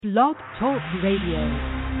Blog Talk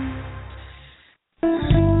Radio.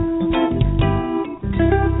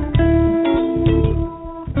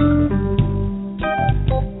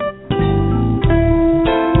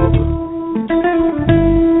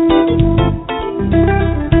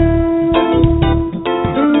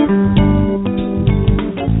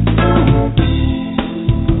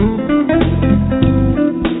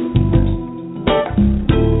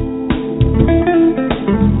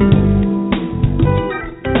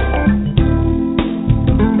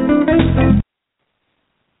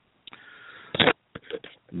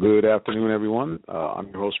 Good afternoon, everyone. I'm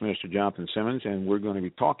your host, Minister Jonathan Simmons, and we're going to be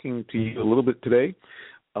talking to you a little bit today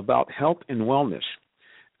about health and wellness.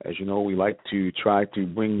 As you know, we like to try to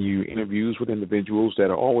bring you interviews with individuals that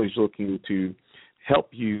are always looking to help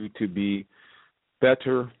you to be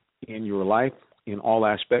better in your life in all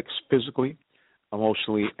aspects, physically,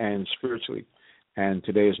 emotionally, and spiritually. And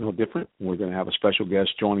today is no different. We're going to have a special guest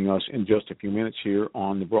joining us in just a few minutes here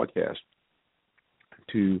on the broadcast.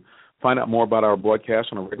 To find out more about our broadcast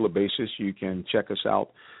on a regular basis, you can check us out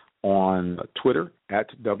on Twitter at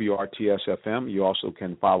WRTSFM. You also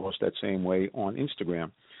can follow us that same way on Instagram.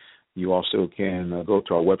 You also can go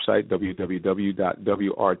to our website,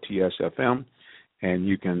 www.WRTSFM, and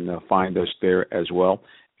you can find us there as well.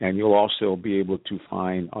 And you'll also be able to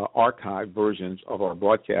find archived versions of our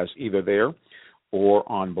broadcast either there or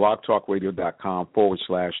on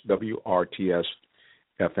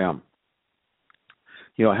blogtalkradio.com/WRTSFM.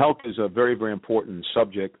 You know, health is a very, very important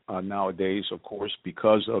subject nowadays, of course,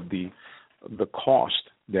 because of the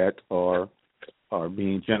cost that are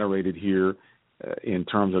being generated here in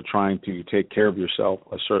terms of trying to take care of yourself.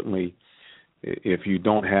 Certainly, if you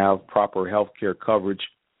don't have proper health care coverage,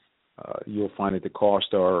 you'll find that the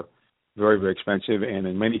costs are very, very expensive, and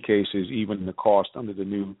in many cases, even the cost under the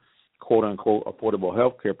new quote-unquote affordable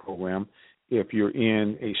health care program, if you're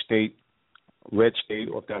in a red state,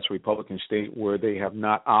 or if that's a Republican state where they have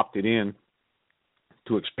not opted in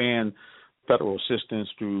to expand federal assistance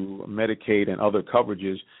through Medicaid and other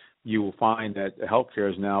coverages, you will find that health care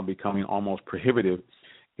is now becoming almost prohibitive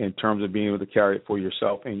in terms of being able to carry it for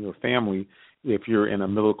yourself and your family if you're in a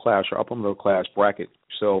middle class or upper middle class bracket.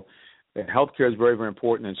 So health care is very, very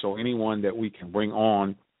important, and so anyone that we can bring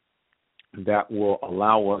on that will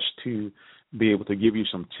allow us to be able to give you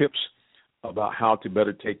some tips about how to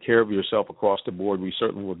better take care of yourself across the board, we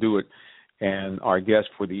certainly will do it. And our guest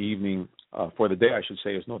for the evening, for the day, I should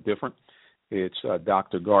say, is no different. It's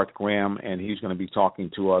Dr. Garth Graham, and he's going to be talking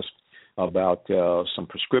to us about some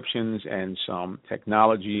prescriptions and some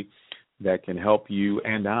technology that can help you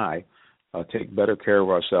and I take better care of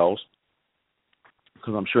ourselves.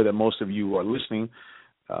 Because I'm sure that most of you who are listening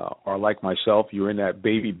are like myself. You're in that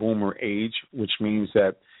baby boomer age, which means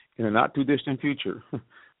that in a not too distant future,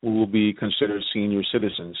 we will be considered senior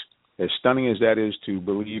citizens. As stunning as that is to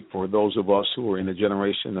believe for those of us who are in the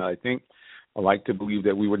generation that I think I like to believe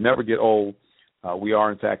that we would never get old, we are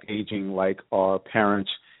in fact aging like our parents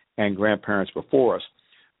and grandparents before us.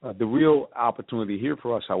 The real opportunity here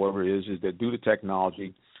for us, however, is that due to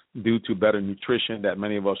technology, due to better nutrition that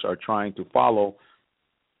many of us are trying to follow,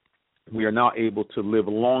 we are now able to live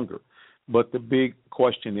longer. But the big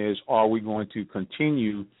question is, are we going to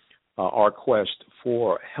continue our quest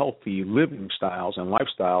for healthy living styles and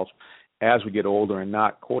lifestyles as we get older and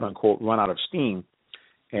not, quote-unquote, run out of steam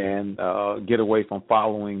and get away from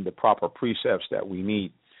following the proper precepts that we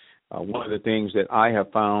need? One of the things that I have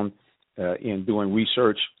found in doing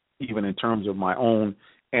research, even in terms of my own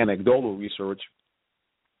anecdotal research,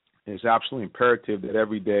 is absolutely imperative that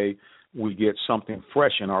every day we get something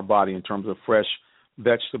fresh in our body in terms of fresh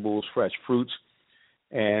vegetables, fresh fruits.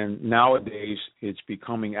 And nowadays, it's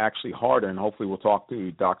becoming actually harder, and hopefully we'll talk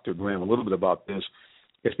to Dr. Graham a little bit about this.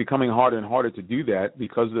 It's becoming harder and harder to do that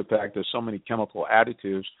because of the fact that so many chemical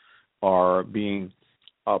additives are being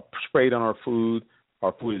sprayed on our food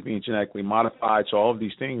is being genetically modified, so all of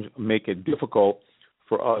these things make it difficult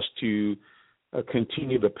for us to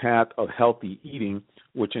continue the path of healthy eating,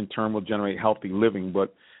 which in turn will generate healthy living.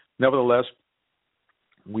 But nevertheless,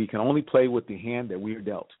 we can only play with the hand that we are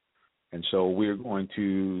dealt. And so we're going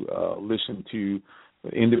to listen to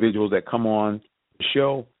individuals that come on the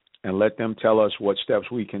show and let them tell us what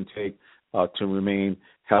steps we can take to remain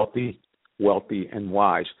healthy, wealthy, and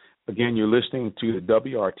wise. Again, you're listening to the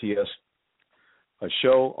WRTS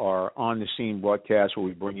show, our on-the-scene broadcast where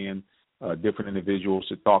we bring in different individuals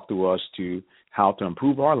to talk to us to how to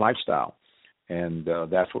improve our lifestyle. And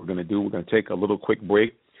that's what we're going to do. We're going to take a little quick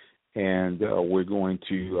break, and we're going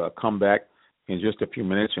to come back in just a few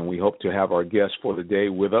minutes, and we hope to have our guest for the day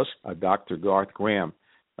with us, Dr. Garth Graham.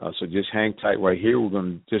 So just hang tight right here. We're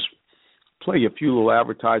going to just play a few little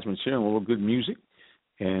advertisements here and a little good music.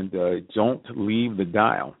 And don't leave the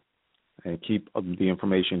dial, and keep the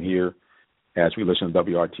information here as we listen to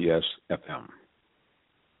WRTS FM.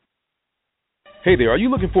 Hey there, are you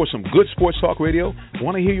looking for some good sports talk radio?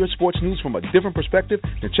 Want to hear your sports news from a different perspective?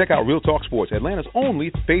 Then check out Real Talk Sports, Atlanta's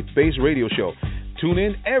only faith-based radio show. Tune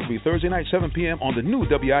in every Thursday night, 7 p.m. on the new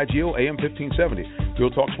WIGO AM 1570. Real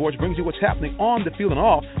Talk Sports brings you what's happening on the field and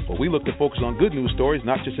off, but we look to focus on good news stories,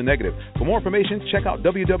 not just the negative. For more information, check out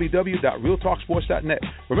www.realtalksports.net.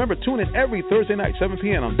 Remember, tune in every Thursday night, 7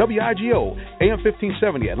 p.m. on WIGO AM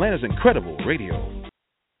 1570, Atlanta's incredible radio.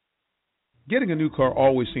 Getting a new car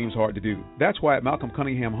always seems hard to do. That's why at Malcolm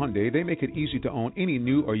Cunningham Hyundai, they make it easy to own any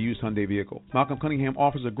new or used Hyundai vehicle. Malcolm Cunningham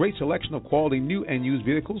offers a great selection of quality new and used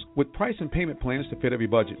vehicles with price and payment plans to fit every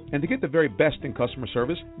budget. And to get the very best in customer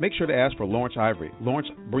service, make sure to ask for Lawrence Ivory. Lawrence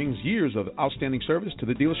brings years of outstanding service to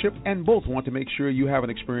the dealership, and both want to make sure you have an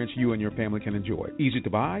experience you and your family can enjoy. Easy to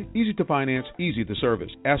buy, easy to finance, easy to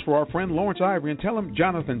service. Ask for our friend Lawrence Ivory and tell him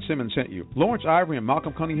Jonathan Simmons sent you. Lawrence Ivory and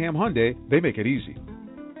Malcolm Cunningham Hyundai, they make it easy.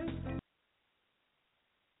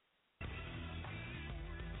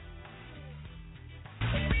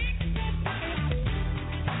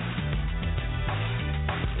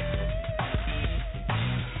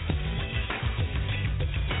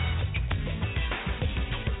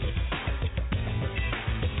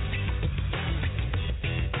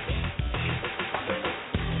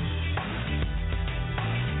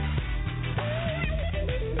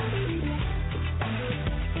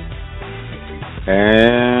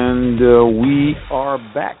 And we are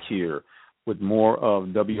back here with more of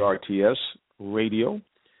WRTS Radio,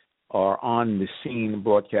 our On the Scene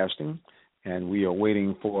broadcasting, and we are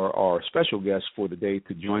waiting for our special guest for the day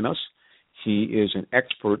to join us. He is an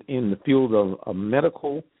expert in the field of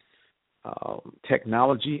medical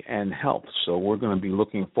technology and health, so we're going to be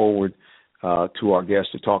looking forward to our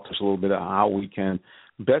guest to talk to us a little bit about how we can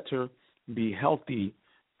better be healthy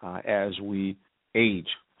as we age.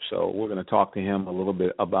 So we're going to talk to him a little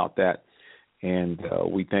bit about that. And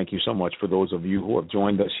we thank you so much for those of you who have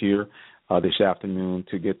joined us here this afternoon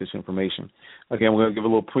to get this information. Again, we're going to give a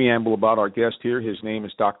little preamble about our guest here. His name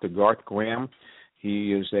is Dr. Garth Graham.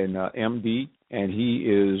 He is an MD, and he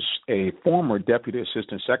is a former Deputy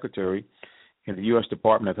Assistant Secretary in the U.S.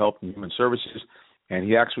 Department of Health and Human Services, and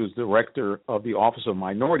he actually was Director of the Office of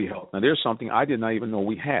Minority Health. Now, there's something I did not even know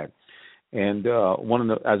we had. And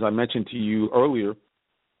as I mentioned to you earlier,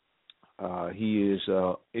 he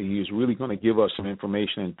is really going to give us some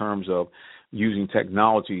information in terms of using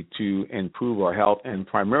technology to improve our health and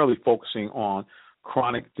primarily focusing on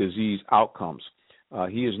chronic disease outcomes.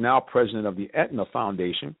 He is now president of the Aetna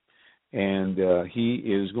Foundation, and he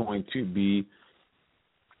is going to be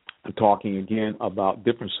talking again about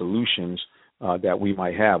different solutions that we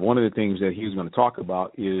might have. One of the things that he's going to talk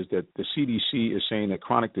about is that the CDC is saying that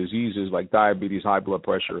chronic diseases like diabetes, high blood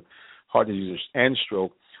pressure, heart disease, and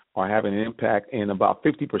stroke are having an impact in about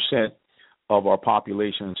 50% of our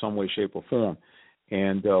population in some way, shape, or form.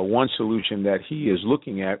 And one solution that he is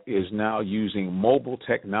looking at is now using mobile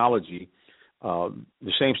technology,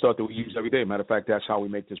 the same stuff that we use every day. Matter of fact, that's how we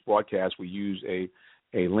make this broadcast. We use a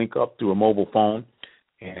link up through a mobile phone,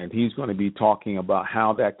 and he's going to be talking about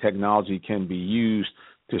how that technology can be used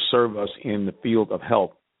to serve us in the field of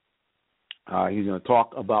health. He's going to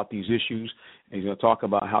talk about these issues, and he's going to talk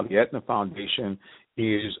about how the Aetna Foundation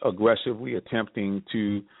is aggressively attempting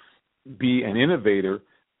to be an innovator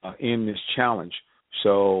in this challenge.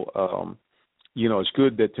 So, it's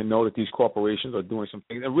good to know that these corporations are doing some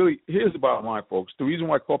things. And really, here's the bottom line, folks. The reason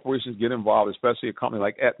why corporations get involved, especially a company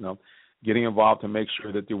like Aetna, getting involved to make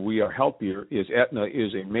sure that we are healthier, is Aetna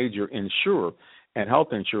is a major insurer and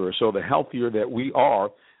health insurer. So the healthier that we are,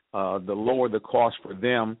 the lower the cost for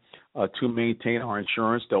them to maintain our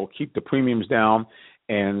insurance. They'll keep the premiums down,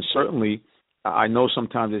 and certainly I know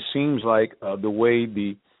sometimes it seems like the way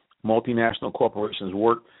the multinational corporations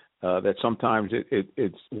work, that sometimes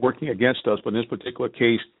it's working against us. But in this particular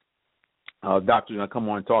case, Doctor's going to come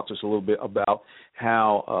on and talk to us a little bit about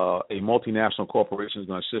how a multinational corporation is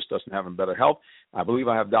going to assist us in having better health. I believe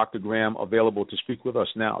I have Dr. Graham available to speak with us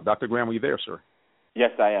now. Dr. Graham, are you there, sir?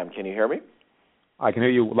 Yes, I am. Can you hear me? I can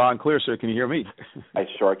hear you loud and clear, sir. Can you hear me? I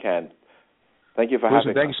sure can. Thank you for having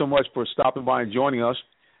me. Thank you so much for stopping by and joining us.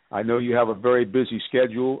 I know you have a very busy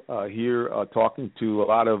schedule here talking to a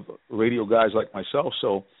lot of radio guys like myself,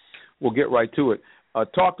 so we'll get right to it.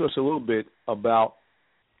 Talk to us a little bit about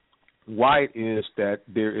why it is that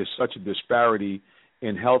there is such a disparity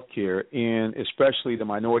in healthcare in especially the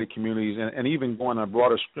minority communities and even going on a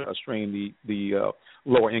broader strain, the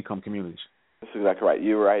lower income communities. That's exactly right.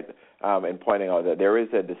 You're right. in pointing out that there is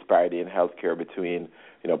a disparity in healthcare between,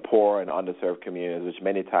 poor and underserved communities, which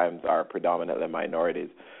many times are predominantly minorities.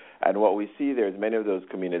 And what we see there is many of those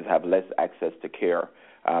communities have less access to care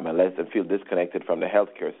and feel disconnected from the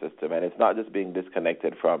healthcare system. And it's not just being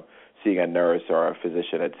disconnected from seeing a nurse or a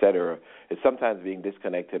physician, et cetera. It's sometimes being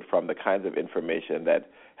disconnected from the kinds of information that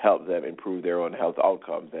help them improve their own health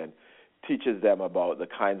outcomes and teaches them about the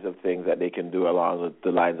kinds of things that they can do along with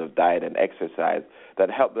the lines of diet and exercise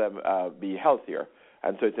that help them be healthier.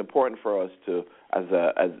 And so it's important for us to, as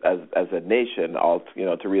a nation,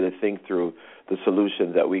 to really think through the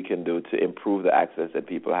solutions that we can do to improve the access that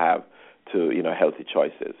people have to, healthy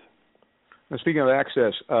choices. Now, speaking of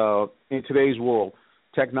access, in today's world,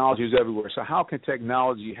 technology is everywhere. So how can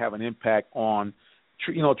technology have an impact on,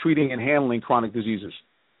 treating and handling chronic diseases?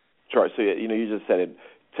 Sure. So, you just said it.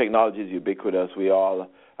 Technology is ubiquitous. We all,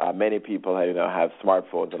 many people, have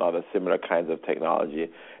smartphones and other similar kinds of technology.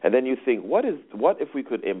 And then you think, what if we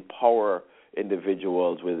could empower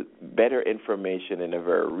individuals with better information in a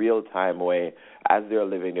very real-time way as they're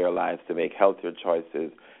living their lives to make healthier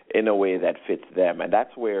choices in a way that fits them? And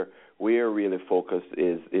that's where we're really focused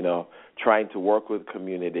is, trying to work with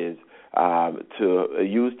communities to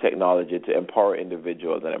use technology to empower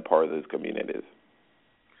individuals and empower those communities.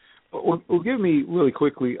 Well, give me really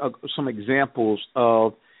quickly some examples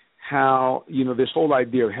of how, this whole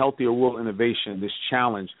idea of healthier world innovation, this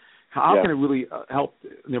challenge, how can it really help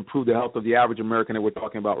improve the health of the average American that we're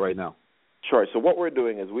talking about right now? Sure. So what we're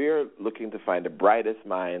doing is we're looking to find the brightest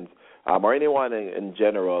minds or anyone in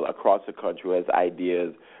general across the country who has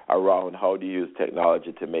ideas around how to use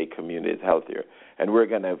technology to make communities healthier. And we're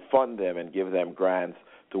going to fund them and give them grants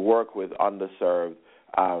to work with underserved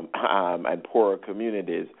and poorer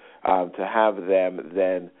communities to have them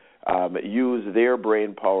then use their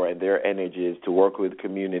brain power and their energies to work with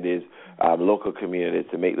communities, local communities,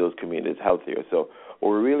 to make those communities healthier. So what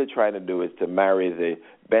we're really trying to do is to marry the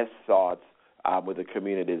best thoughts with the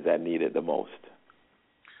communities that need it the most.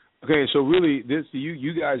 Okay, so really,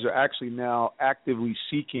 you guys are actually now actively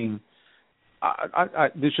seeking.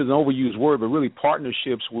 This is an overused word, but really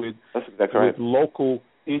partnerships with local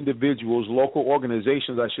individuals, local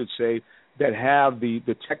organizations, I should say, that have the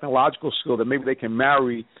technological skill that maybe they can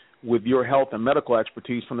marry with your health and medical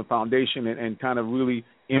expertise from the foundation and kind of really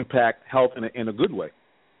impact health in a good way.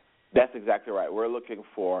 That's exactly right. We're looking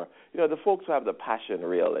for, the folks who have the passion,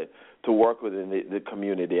 really, to work within the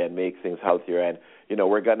community and make things healthier. And,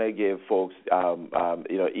 we're going to give folks,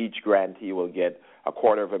 each grantee will get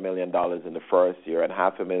 $250,000 in the first year and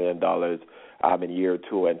 $500,000 in year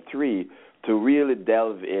 2 and 3 to really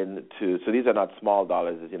delve into, so these are not small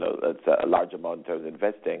dollars, it's a large amount in terms of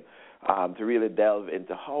investing, to really delve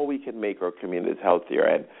into how we can make our communities healthier.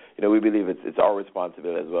 And, we believe it's our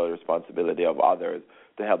responsibility as well as the responsibility of others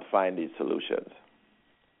to help find these solutions.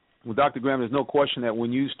 Well, Dr. Graham, there's no question that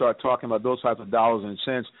when you start talking about those types of dollars and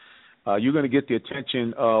cents, you're going to get the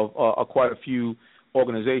attention of quite a few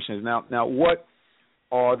organizations. Now, what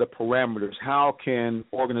are the parameters? How can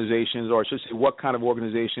organizations, or I should say, what kind of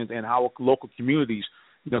organizations and how local communities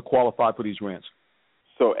qualify for these grants?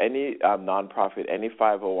 So any nonprofit, any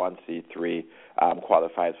 501c3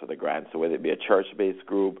 qualifies for the grant. So whether it be a church-based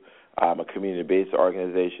group, a community-based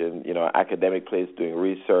organization, academic place doing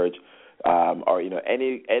research, or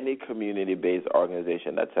any community-based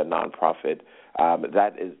organization that's a nonprofit,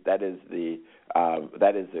 that is the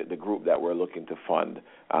group that we're looking to fund.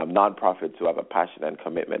 Nonprofits who have a passion and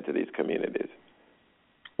commitment to these communities.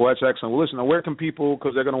 Well, that's excellent. Well, listen, now where can people,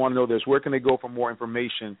 because they're going to want to know this, where can they go for more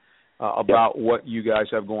information about what you guys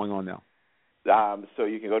have going on now? So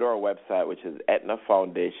you can go to our website, which is Aetna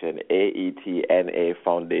Foundation, AETNA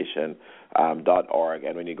Foundation.org.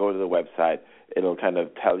 And when you go to the website, it'll kind of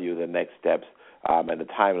tell you the next steps and the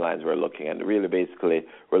timelines we're looking at. And really, basically,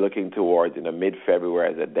 we're looking towards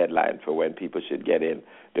mid-February as a deadline for when people should get in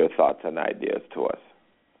their thoughts and ideas to us.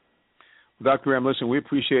 Dr. Graham, listen, we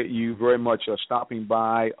appreciate you very much stopping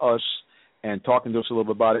by us and talking to us a little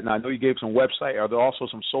bit about it. And I know you gave some website. Are there also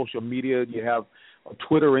some social media? Do you have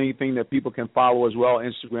Twitter or anything that people can follow as well,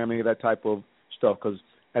 Instagram, any of that type of stuff? Because,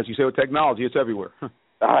 as you say, with technology, it's everywhere.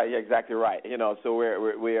 Yeah, exactly right. So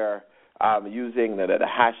we are using the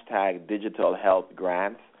hashtag Digital Health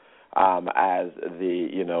Grants as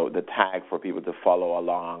the tag for people to follow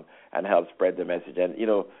along and help spread the message. And,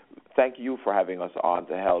 thank you for having us on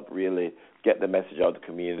to help really get the message out to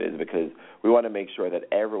communities, because we want to make sure that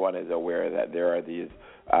everyone is aware that there are these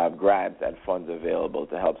grants and funds available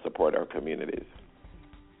to help support our communities.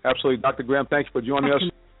 Absolutely. Dr. Graham, thanks for joining us.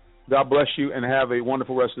 God bless you, and have a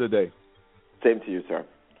wonderful rest of the day. Same to you, sir.